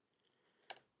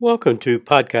Welcome to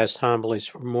Podcast Homilies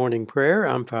for Morning Prayer.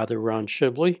 I'm Father Ron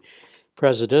Shibley,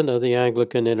 President of the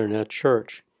Anglican Internet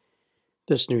Church.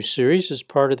 This new series is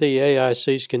part of the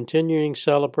AIC's continuing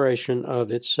celebration of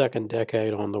its second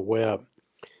decade on the web.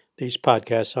 These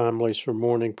podcast homilies for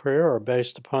morning prayer are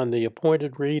based upon the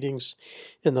appointed readings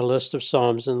in the list of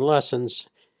Psalms and lessons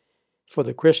for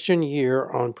the Christian year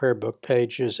on prayer book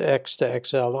pages X to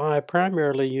XLI,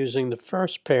 primarily using the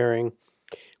first pairing,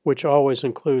 which always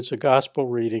includes a gospel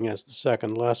reading as the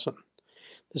second lesson.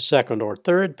 The second or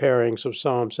third pairings of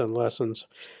Psalms and lessons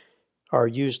are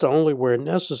used only where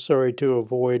necessary to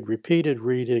avoid repeated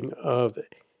reading of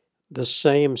the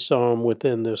same psalm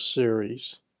within this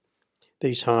series.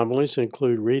 These homilies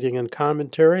include reading and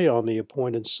commentary on the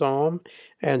appointed psalm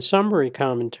and summary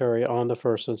commentary on the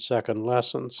first and second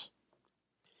lessons.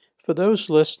 For those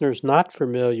listeners not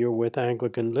familiar with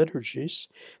Anglican liturgies,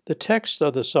 the texts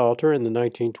of the Psalter in the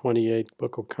 1928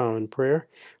 Book of Common Prayer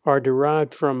are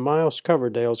derived from Miles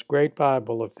Coverdale's Great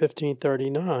Bible of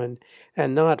 1539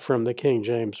 and not from the King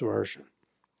James Version.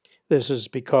 This is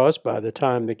because by the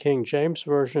time the King James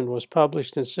Version was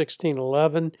published in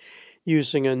 1611,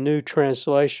 using a new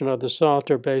translation of the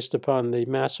Psalter based upon the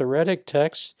Masoretic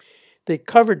text, the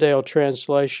Coverdale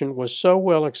translation was so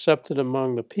well accepted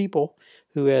among the people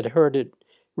who had heard it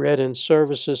read in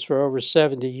services for over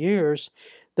 70 years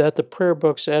that the prayer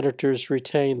book's editors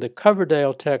retained the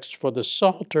Coverdale text for the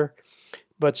Psalter,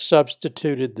 but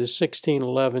substituted the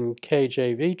 1611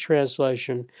 KJV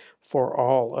translation for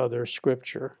all other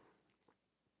scripture.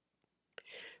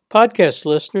 Podcast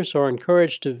listeners are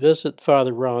encouraged to visit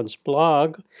Father Ron's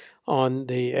blog on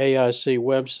the AIC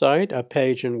website, a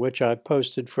page in which I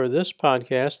posted for this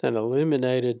podcast an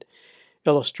illuminated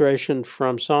illustration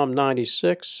from Psalm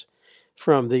 96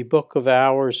 from the Book of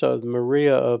Hours of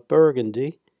Maria of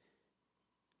Burgundy.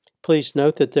 Please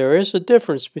note that there is a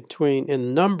difference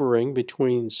in numbering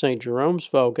between St. Jerome's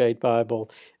Vulgate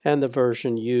Bible and the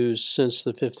version used since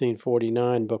the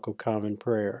 1549 Book of Common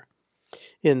Prayer.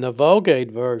 In the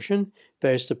Vulgate version,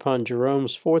 based upon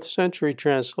Jerome's 4th century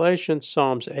translation,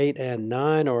 Psalms 8 and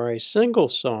 9 are a single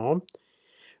psalm,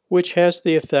 which has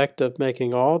the effect of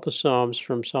making all the psalms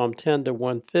from Psalm 10 to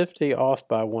 150 off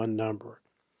by one number.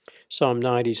 Psalm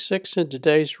 96 in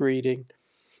today's reading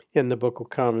in the Book of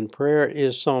Common Prayer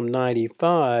is Psalm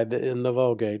 95 in the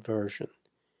Vulgate version.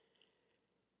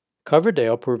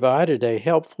 Coverdale provided a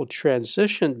helpful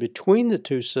transition between the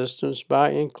two systems by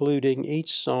including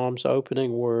each psalm's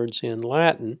opening words in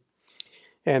Latin,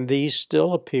 and these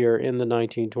still appear in the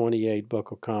 1928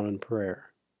 Book of Common Prayer.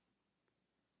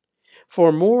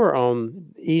 For more on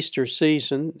Easter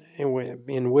season,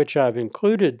 in which I've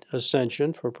included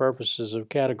Ascension for purposes of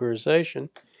categorization,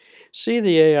 see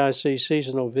the AIC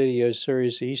seasonal video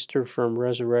series Easter from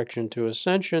Resurrection to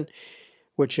Ascension,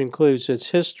 which includes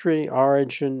its history,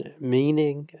 origin,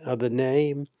 meaning of the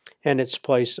name, and its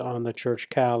place on the church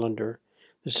calendar.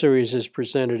 The series is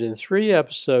presented in 3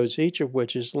 episodes, each of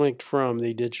which is linked from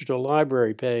the digital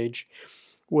library page,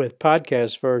 with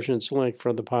podcast versions linked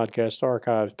from the podcast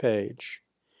archive page.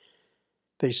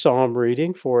 The psalm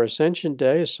reading for Ascension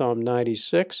Day is Psalm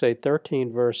 96, a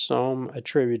 13-verse psalm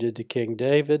attributed to King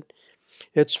David.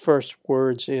 Its first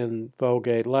words in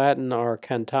Vulgate Latin are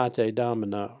Cantate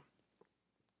Domino.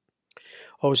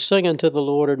 O sing unto the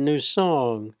Lord a new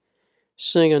song.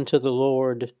 Sing unto the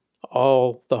Lord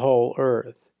all the whole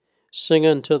earth. Sing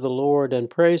unto the Lord and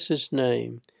praise his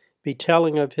name. Be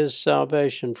telling of his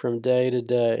salvation from day to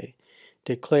day.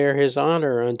 Declare his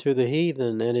honor unto the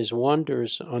heathen and his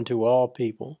wonders unto all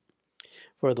people.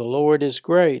 For the Lord is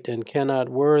great and cannot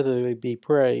worthily be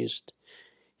praised.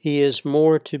 He is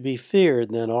more to be feared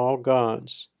than all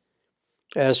gods.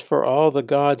 As for all the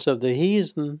gods of the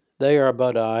heathen, they are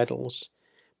but idols,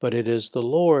 but it is the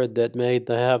Lord that made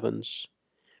the heavens.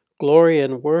 Glory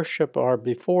and worship are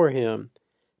before him.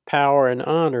 Power and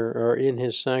honor are in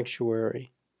his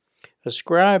sanctuary.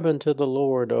 Ascribe unto the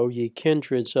Lord, O ye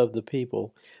kindreds of the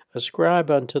people.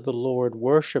 Ascribe unto the Lord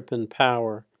worship and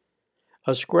power.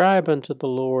 Ascribe unto the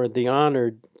Lord the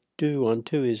honor due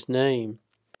unto his name.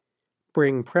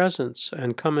 Bring presents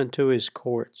and come into his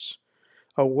courts.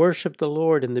 O worship the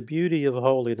Lord in the beauty of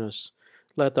holiness.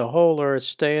 Let the whole earth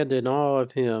stand in awe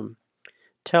of him.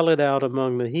 Tell it out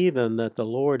among the heathen that the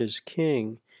Lord is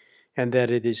king, and that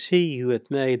it is he who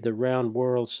hath made the round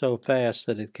world so fast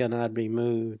that it cannot be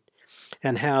moved,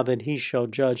 and how that he shall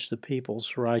judge the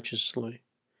peoples righteously.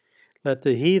 Let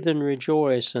the heathen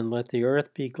rejoice, and let the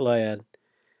earth be glad.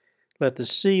 Let the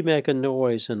sea make a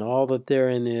noise, and all that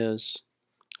therein is.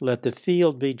 Let the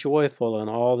field be joyful, and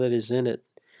all that is in it.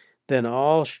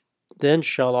 Then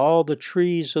shall all the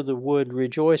trees of the wood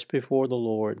rejoice before the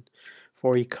Lord,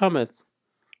 For he cometh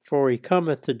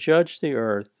to judge the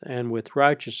earth, and with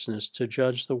righteousness to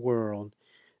judge the world,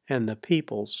 and the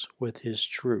peoples with his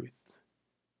truth.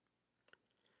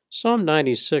 Psalm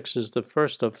 96 is the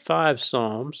first of 5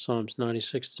 psalms, Psalms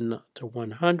 96 to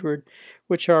 100,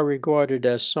 which are regarded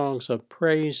as songs of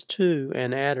praise to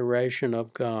and adoration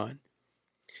of God.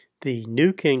 The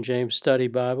New King James Study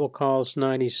Bible calls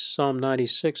Psalm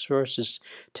 96 verses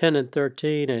 10 and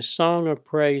 13 a song of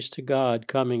praise to God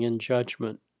coming in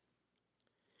judgment.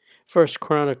 1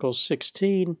 Chronicles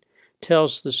 16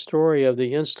 tells the story of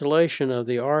the installation of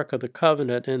the Ark of the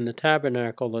Covenant in the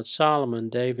tabernacle that Solomon,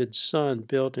 David's son,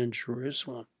 built in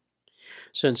Jerusalem.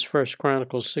 Since 1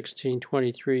 Chronicles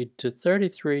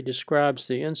 16:23-33 describes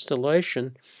the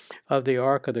installation of the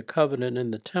Ark of the Covenant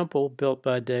in the temple built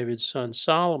by David's son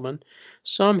Solomon,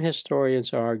 some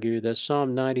historians argue that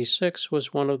Psalm 96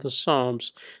 was one of the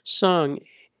psalms sung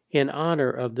in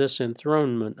honor of this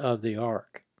enthronement of the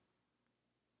Ark.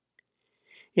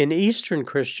 In Eastern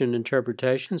Christian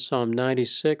interpretation, Psalm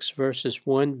 96 verses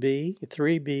 1b,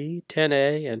 3b,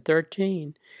 10a, and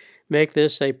 13 make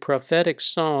this a prophetic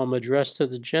psalm addressed to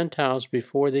the Gentiles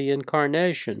before the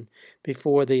Incarnation,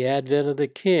 before the advent of the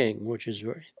King, which is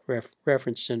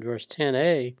referenced in verse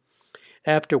 10a,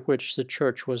 after which the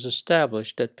church was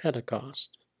established at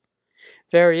Pentecost.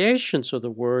 Variations of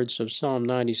the words of Psalm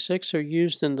 96 are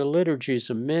used in the liturgies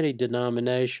of many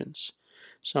denominations.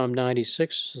 Psalm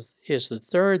 96 is the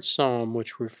third psalm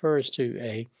which refers to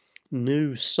a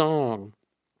new song.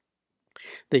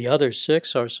 The other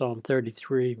 6 are Psalm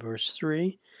 33, verse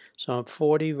 3, Psalm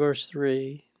 40, verse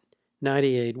 3,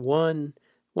 98, 1,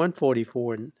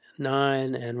 144,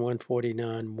 9, and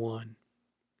 149, 1.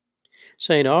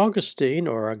 St. Augustine,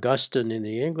 or Augustine in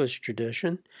the English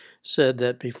tradition, said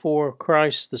that before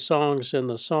Christ the songs in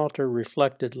the Psalter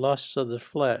reflected lusts of the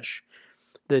flesh.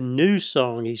 The new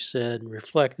song, he said,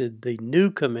 reflected the new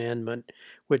commandment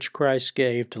which Christ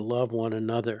gave to love one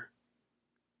another.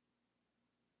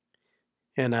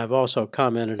 And I've also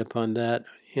commented upon that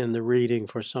in the reading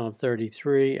for Psalm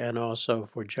 33 and also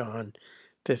for John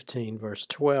 15, verse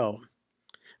 12.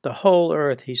 The whole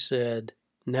earth, he said,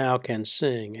 now can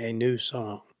sing a new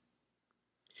song.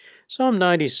 Psalm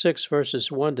 96,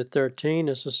 verses 1 to 13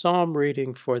 is a psalm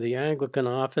reading for the Anglican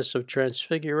office of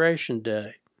Transfiguration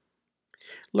Day.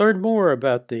 Learn more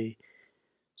about the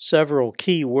several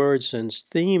key words and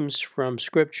themes from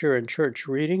Scripture and church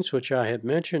readings, which I have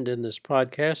mentioned in this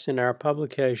podcast, in our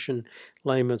publication,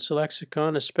 Layman's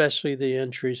Lexicon, especially the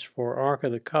entries for Ark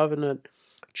of the Covenant,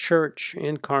 Church,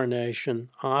 Incarnation,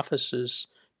 Offices,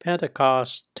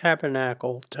 Pentecost,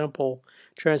 Tabernacle, Temple,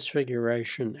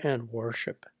 Transfiguration, and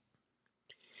Worship.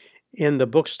 In the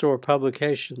bookstore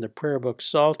publication, the prayer book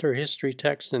Psalter, History,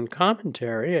 Text, and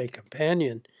Commentary, a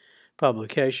companion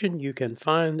publication, you can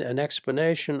find an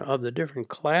explanation of the different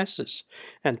classes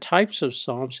and types of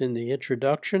psalms in the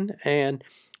introduction, and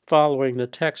following the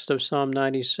text of Psalm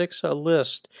 96, a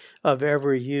list of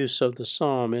every use of the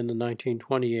psalm in the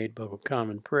 1928 Book of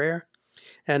Common Prayer,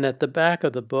 and at the back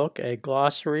of the book, a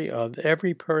glossary of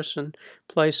every person,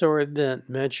 place, or event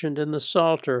mentioned in the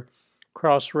Psalter,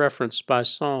 cross-referenced by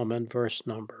psalm and verse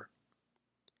number.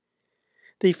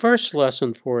 The first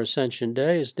lesson for Ascension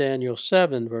Day is Daniel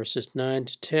 7, verses 9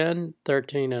 to 10,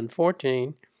 13, and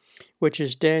 14, which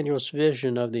is Daniel's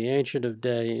vision of the Ancient of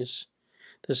Days.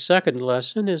 The second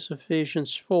lesson is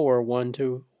Ephesians 4, 1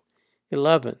 to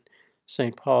 11,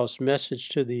 St. Paul's message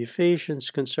to the Ephesians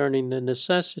concerning the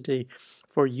necessity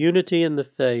for unity in the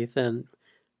faith and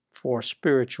for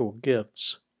spiritual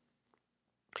gifts.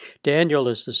 Daniel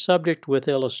is the subject with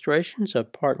illustrations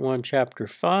of Part 1, Chapter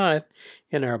 5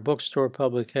 in our bookstore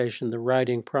publication, The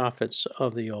Writing Prophets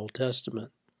of the Old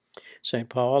Testament. St.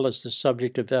 Paul is the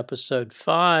subject of Episode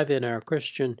 5 in our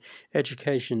Christian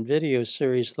education video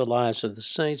series, The Lives of the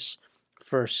Saints,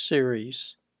 first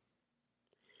series.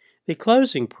 The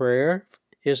closing prayer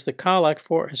is the Collect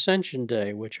for Ascension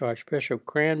Day, which Archbishop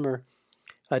Cranmer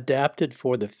adapted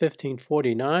for the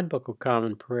 1549 Book of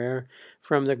Common Prayer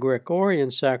from the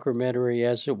Gregorian Sacramentary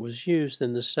as it was used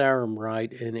in the Sarum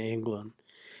Rite in England.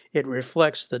 It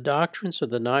reflects the doctrines of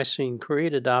the Nicene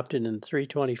Creed adopted in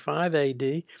 325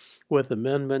 AD with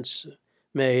amendments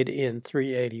made in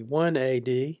 381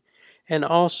 AD, and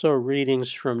also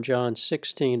readings from John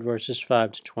 16 verses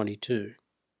 5 to 22.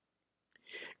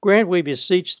 Grant, we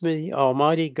beseech thee,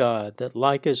 Almighty God, that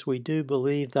like as we do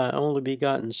believe thy only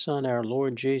begotten Son, our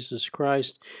Lord Jesus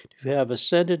Christ, to have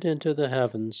ascended into the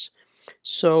heavens,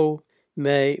 so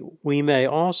we may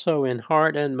also in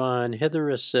heart and mind hither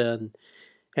ascend,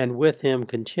 and with him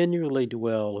continually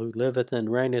dwell, who liveth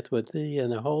and reigneth with thee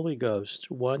and the Holy Ghost,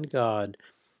 one God,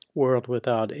 world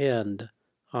without end.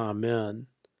 Amen.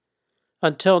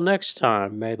 Until next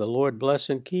time, may the Lord bless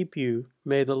and keep you.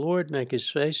 May the Lord make his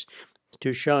face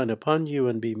to shine upon you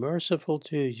and be merciful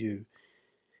to you.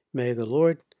 May the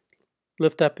Lord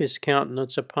lift up his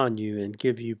countenance upon you and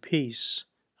give you peace.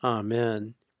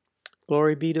 Amen.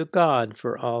 Glory be to God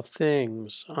for all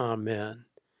things. Amen.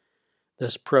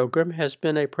 This program has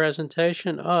been a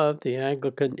presentation of the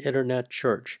Anglican Internet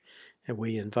Church, and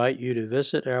we invite you to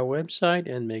visit our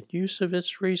website and make use of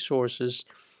its resources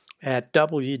at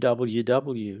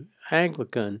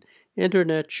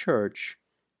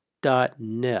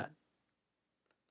www.anglicaninternetchurch.net.